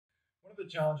One of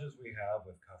the challenges we have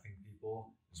with cuffing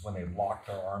people is when they lock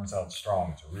their arms out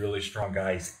strong. It's a really strong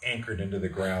guy, he's anchored into the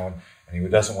ground, and he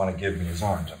doesn't want to give me his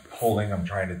arms. I'm pulling, I'm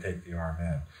trying to take the arm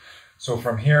in. So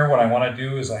from here, what I want to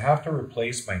do is I have to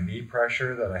replace my knee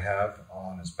pressure that I have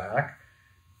on his back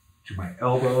to my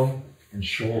elbow and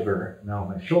shoulder. Now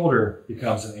my shoulder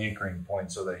becomes an anchoring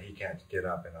point so that he can't get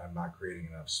up and I'm not creating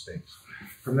enough space.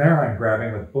 From there, I'm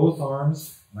grabbing with both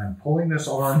arms and I'm pulling this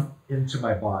arm into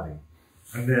my body.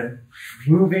 And then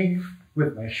moving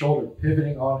with my shoulder,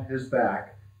 pivoting on his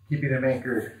back, keeping him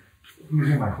anchored,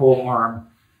 using my whole arm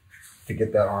to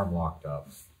get that arm locked up.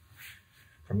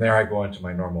 From there, I go into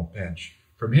my normal pinch.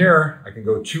 From here, I can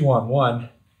go 2-on-1,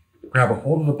 grab a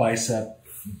hold of the bicep,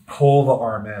 and pull the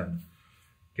arm in,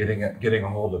 getting a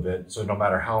hold of it. So no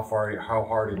matter how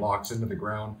hard he locks into the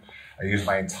ground, I use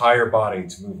my entire body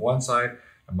to move one side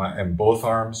and both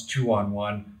arms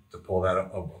 2-on-1 to pull that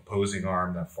opposing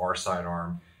arm, that far side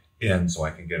arm, in so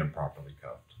I can get him properly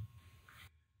cuffed.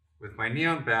 With my knee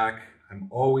on back, I'm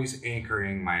always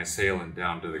anchoring my assailant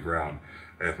down to the ground.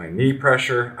 I have my knee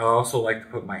pressure. I also like to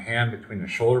put my hand between the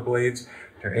shoulder blades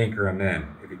to anchor him in.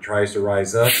 If he tries to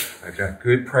rise up, I've got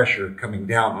good pressure coming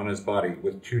down on his body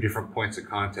with 2 different points of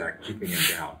contact, keeping him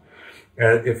down.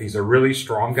 If he's a really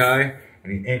strong guy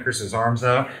and he anchors his arms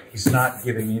out, he's not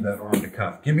giving me that arm to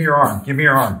cuff. Give me your arm, give me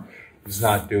your arm. He's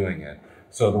not doing it.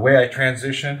 So the way I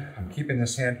transition, I'm keeping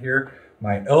this hand here.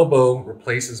 My elbow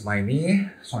replaces my knee,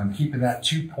 so I'm keeping that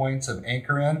 2 points of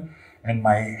anchor in, and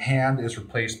my hand is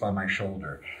replaced by my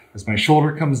shoulder. As my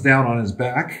shoulder comes down on his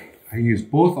back, I use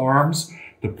both arms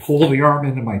to pull the arm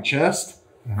into my chest,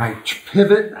 and I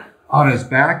pivot on his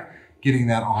back, getting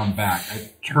that arm back. I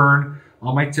turn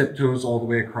on my tiptoes all the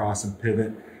way across and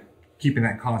pivot, keeping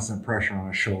that constant pressure on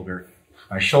his shoulder.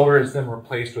 My shoulder is then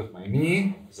replaced with my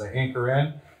knee as I anchor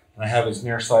in, and I have his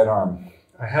near side arm.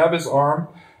 I have his arm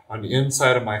on the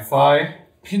inside of my thigh,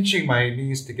 pinching my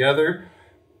knees together,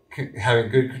 having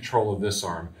good control of this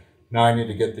arm. Now I need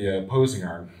to get the opposing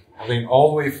arm. I lean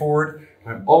all the way forward,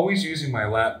 and I'm always using my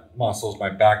lat muscles, my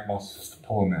back muscles to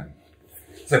pull him in.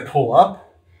 As I pull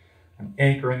up, I'm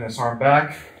anchoring this arm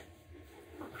back,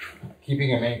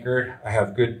 keeping him anchored. I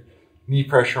have good knee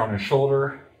pressure on his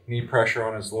shoulder, knee pressure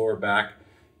on his lower back,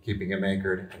 keeping him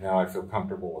anchored, and now I feel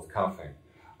comfortable with cuffing.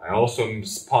 I also am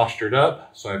postured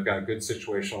up, so I've got good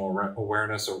situational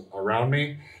awareness around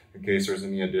me in case there's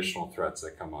any additional threats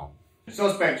that come up.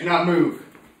 Suspect, do not move.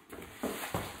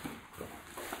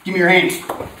 Give me your hands.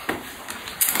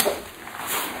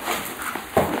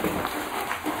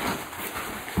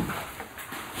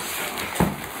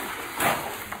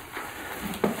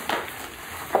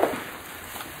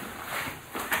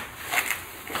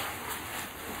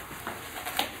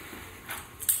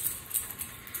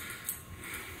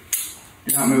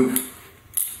 Do not move.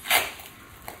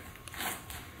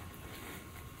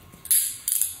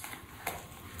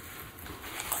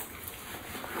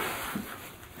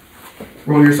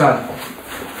 Roll your side.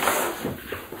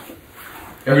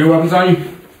 Have any weapons on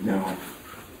you? No. All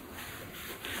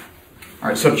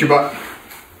right, set your butt.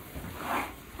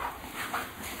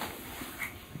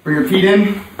 Bring your feet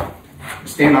in.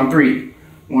 Stand on 3.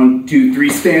 1, 2, 3,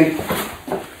 stand.